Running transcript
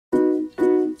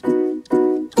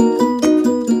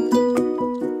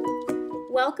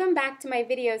Welcome back to my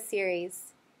video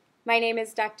series. My name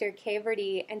is Dr.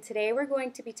 Virdee, and today we're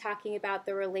going to be talking about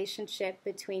the relationship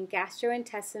between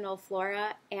gastrointestinal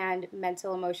flora and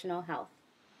mental emotional health.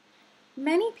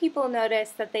 Many people notice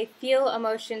that they feel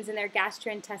emotions in their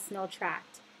gastrointestinal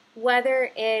tract,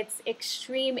 whether it's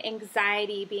extreme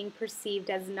anxiety being perceived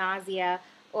as nausea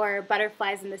or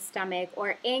butterflies in the stomach,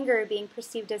 or anger being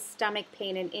perceived as stomach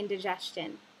pain and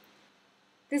indigestion.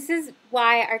 This is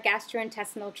why our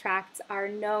gastrointestinal tracts are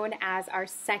known as our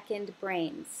second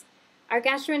brains. Our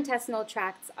gastrointestinal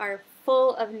tracts are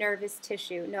full of nervous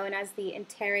tissue known as the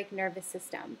enteric nervous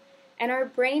system, and our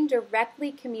brain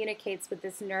directly communicates with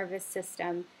this nervous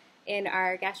system in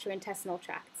our gastrointestinal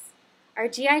tracts. Our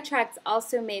GI tracts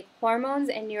also make hormones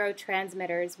and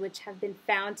neurotransmitters which have been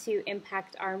found to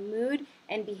impact our mood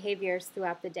and behaviors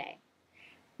throughout the day.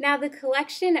 Now, the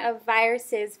collection of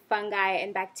viruses, fungi,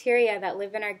 and bacteria that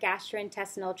live in our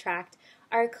gastrointestinal tract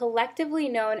are collectively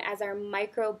known as our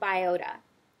microbiota.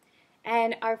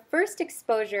 And our first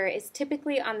exposure is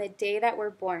typically on the day that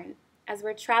we're born. As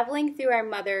we're traveling through our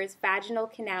mother's vaginal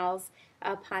canals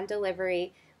upon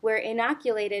delivery, we're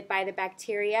inoculated by the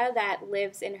bacteria that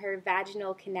lives in her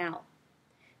vaginal canal.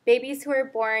 Babies who are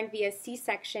born via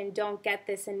C-section don't get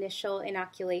this initial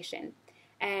inoculation.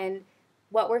 And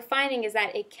what we're finding is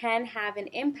that it can have an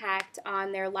impact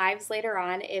on their lives later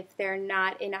on if they're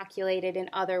not inoculated in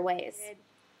other ways.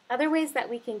 Other ways that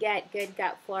we can get good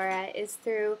gut flora is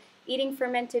through eating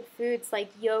fermented foods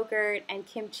like yogurt and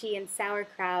kimchi and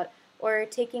sauerkraut, or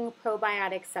taking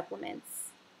probiotic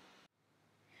supplements.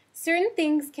 Certain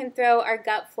things can throw our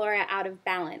gut flora out of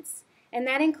balance, and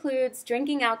that includes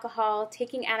drinking alcohol,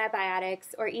 taking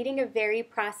antibiotics, or eating a very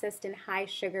processed and high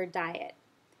sugar diet.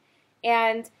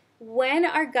 And when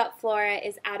our gut flora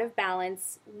is out of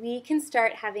balance, we can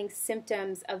start having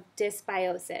symptoms of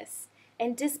dysbiosis.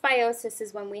 And dysbiosis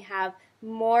is when we have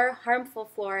more harmful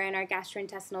flora in our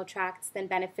gastrointestinal tracts than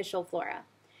beneficial flora.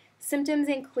 Symptoms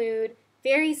include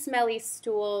very smelly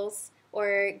stools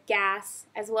or gas,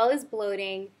 as well as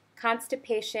bloating,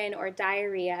 constipation or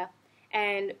diarrhea.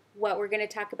 And what we're going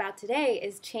to talk about today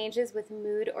is changes with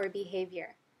mood or behavior.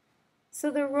 So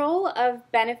the role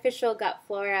of beneficial gut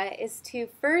flora is to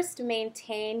first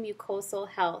maintain mucosal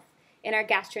health in our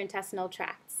gastrointestinal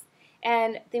tracts.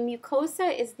 And the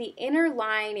mucosa is the inner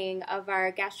lining of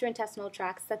our gastrointestinal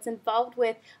tracts that's involved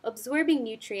with absorbing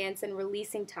nutrients and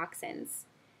releasing toxins.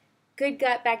 Good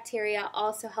gut bacteria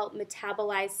also help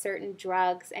metabolize certain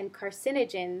drugs and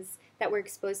carcinogens that we're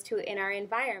exposed to in our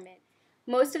environment.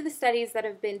 Most of the studies that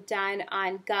have been done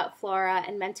on gut flora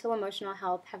and mental emotional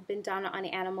health have been done on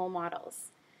animal models.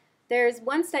 There's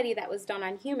one study that was done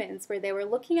on humans where they were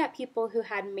looking at people who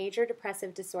had major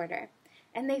depressive disorder,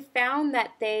 and they found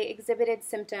that they exhibited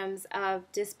symptoms of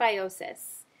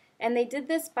dysbiosis. And they did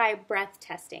this by breath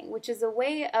testing, which is a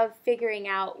way of figuring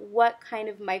out what kind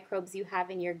of microbes you have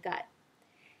in your gut.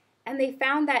 And they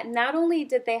found that not only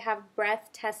did they have breath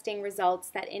testing results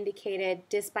that indicated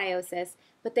dysbiosis,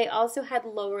 but they also had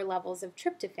lower levels of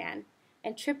tryptophan.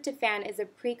 And tryptophan is a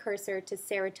precursor to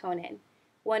serotonin,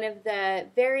 one of the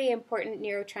very important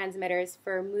neurotransmitters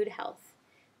for mood health.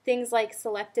 Things like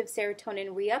selective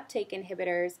serotonin reuptake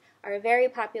inhibitors are a very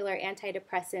popular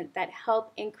antidepressant that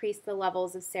help increase the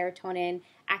levels of serotonin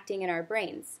acting in our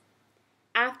brains.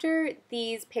 After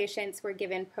these patients were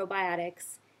given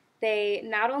probiotics, they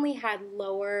not only had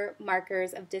lower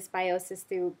markers of dysbiosis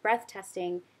through breath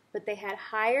testing, but they had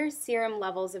higher serum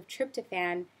levels of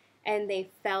tryptophan, and they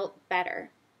felt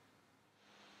better.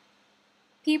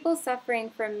 People suffering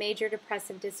from major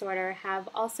depressive disorder have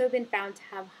also been found to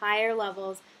have higher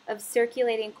levels of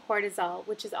circulating cortisol,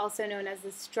 which is also known as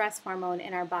the stress hormone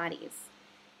in our bodies.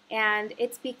 And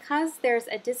it's because there's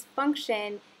a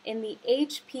dysfunction in the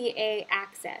HPA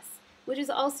axis, which is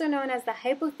also known as the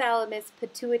hypothalamus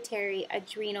pituitary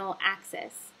adrenal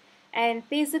axis. And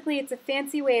basically it's a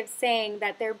fancy way of saying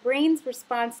that their brain's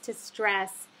response to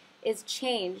stress is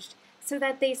changed so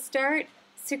that they start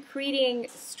secreting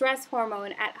stress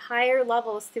hormone at higher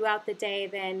levels throughout the day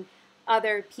than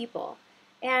other people.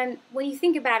 And when you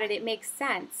think about it, it makes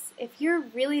sense. If you're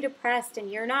really depressed and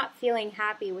you're not feeling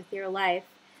happy with your life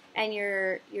and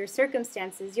your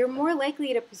circumstances, you're more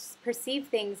likely to perceive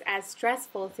things as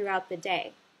stressful throughout the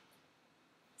day.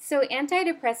 So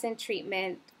antidepressant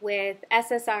treatment with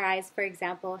SSRIs, for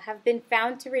example, have been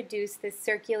found to reduce the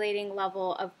circulating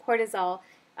level of cortisol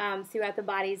throughout the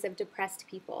bodies of depressed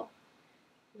people.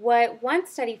 What one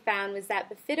study found was that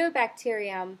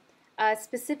bifidobacterium, a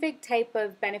specific type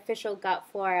of beneficial gut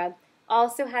flora,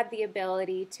 also had the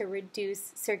ability to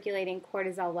reduce circulating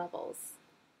cortisol levels.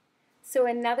 So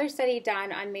another study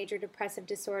done on major depressive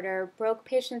disorder broke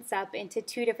patients up into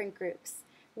two different groups.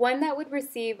 One that would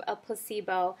receive a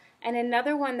placebo and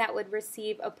another one that would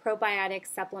receive a probiotic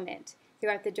supplement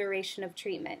throughout the duration of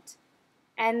treatment.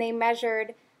 And they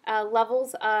measured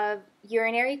levels of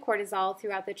urinary cortisol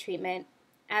throughout the treatment,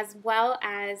 as well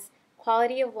as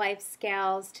quality of life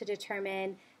scales to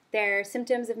determine their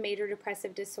symptoms of major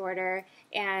depressive disorder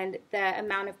and the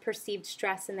amount of perceived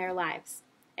stress in their lives.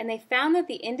 And they found that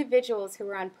the individuals who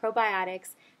were on probiotics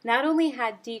not only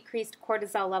had decreased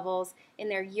cortisol levels in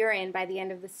their urine by the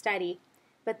end of the study,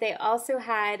 but they also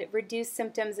had reduced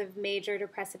symptoms of major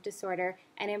depressive disorder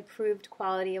and improved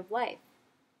quality of life.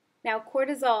 Now,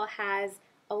 cortisol has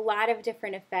a lot of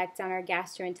different effects on our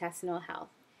gastrointestinal health.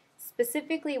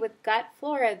 Specifically with gut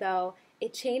flora, though,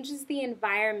 it changes the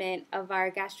environment of our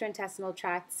gastrointestinal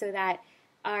tract so that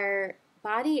our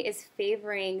body is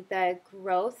favoring the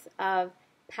growth of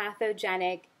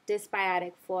pathogenic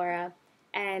dysbiotic flora,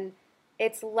 and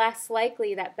it's less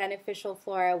likely that beneficial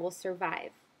flora will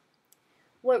survive.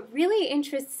 What really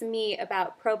interests me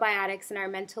about probiotics and our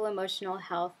mental emotional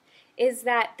health is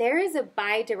that there is a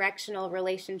bidirectional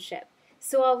relationship.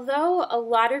 So although a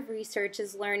lot of research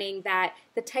is learning that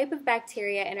the type of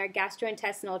bacteria in our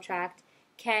gastrointestinal tract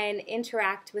can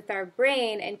interact with our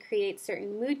brain and create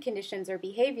certain mood conditions or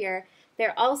behavior,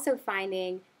 they're also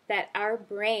finding that our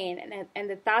brain and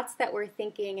the thoughts that we're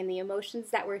thinking and the emotions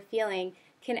that we're feeling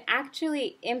can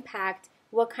actually impact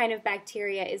what kind of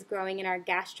bacteria is growing in our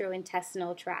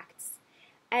gastrointestinal tracts.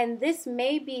 And this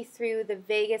may be through the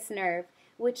vagus nerve,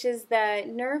 which is the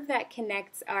nerve that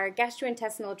connects our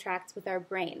gastrointestinal tracts with our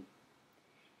brain.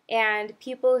 And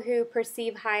people who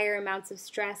perceive higher amounts of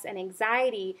stress and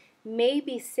anxiety may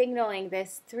be signaling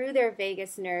this through their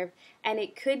vagus nerve, and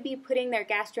it could be putting their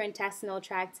gastrointestinal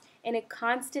tracts in a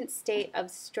constant state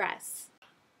of stress.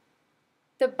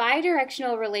 The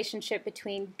bidirectional relationship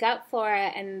between gut flora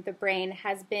and the brain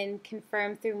has been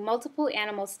confirmed through multiple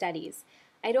animal studies.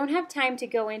 I don't have time to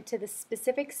go into the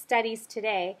specific studies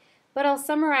today, but I'll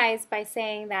summarize by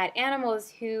saying that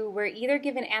animals who were either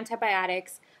given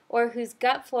antibiotics or whose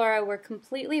gut flora were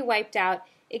completely wiped out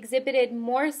exhibited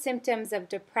more symptoms of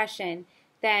depression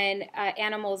than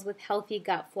animals with healthy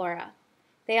gut flora.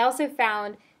 They also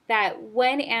found that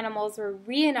when animals were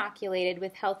re-inoculated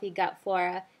with healthy gut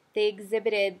flora, they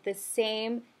exhibited the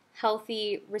same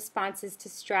healthy responses to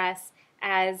stress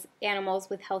as animals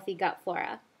with healthy gut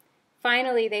flora.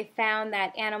 Finally, they found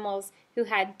that animals who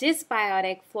had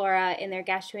dysbiotic flora in their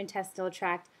gastrointestinal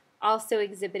tract also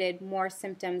exhibited more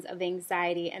symptoms of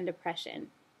anxiety and depression.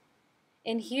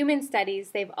 In human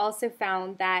studies, they've also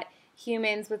found that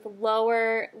humans with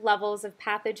lower levels of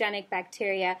pathogenic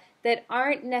bacteria that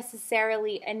aren't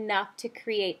necessarily enough to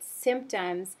create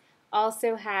symptoms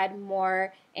also had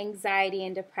more anxiety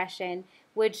and depression,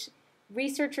 which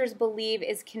researchers believe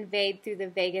is conveyed through the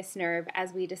vagus nerve,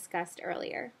 as we discussed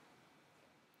earlier.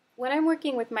 When I'm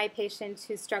working with my patients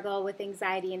who struggle with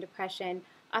anxiety and depression,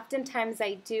 oftentimes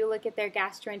I do look at their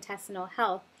gastrointestinal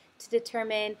health to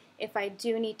determine if I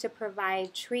do need to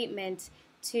provide treatment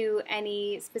to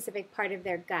any specific part of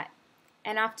their gut.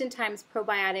 And oftentimes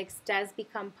probiotics does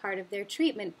become part of their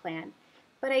treatment plan.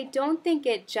 But I don't think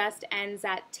it just ends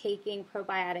at taking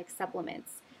probiotic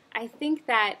supplements. I think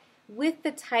that with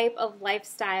the type of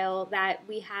lifestyle that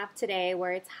we have today,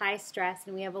 where it's high stress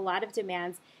and we have a lot of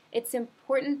demands, it's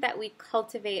important that we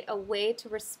cultivate a way to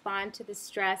respond to the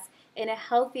stress in a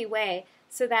healthy way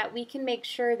so that we can make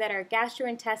sure that our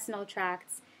gastrointestinal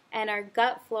tracts and our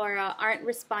gut flora aren't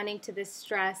responding to this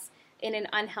stress in an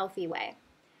unhealthy way.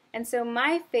 And so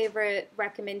my favorite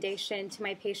recommendation to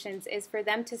my patients is for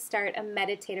them to start a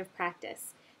meditative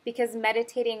practice, because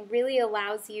meditating really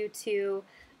allows you to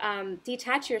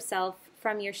detach yourself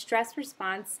from your stress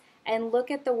response and look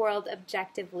at the world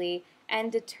objectively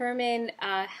and determine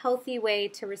a healthy way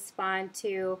to respond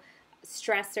to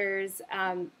stressors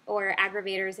or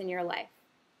aggravators in your life.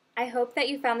 I hope that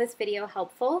you found this video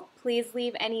helpful. Please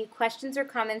leave any questions or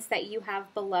comments that you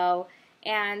have below,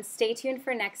 and stay tuned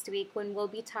for next week when we'll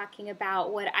be talking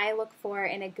about what I look for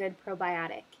in a good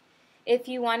probiotic. If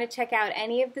you want to check out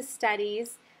any of the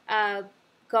studies,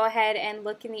 go ahead and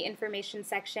look in the information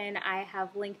section. I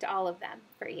have linked all of them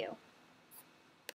for you.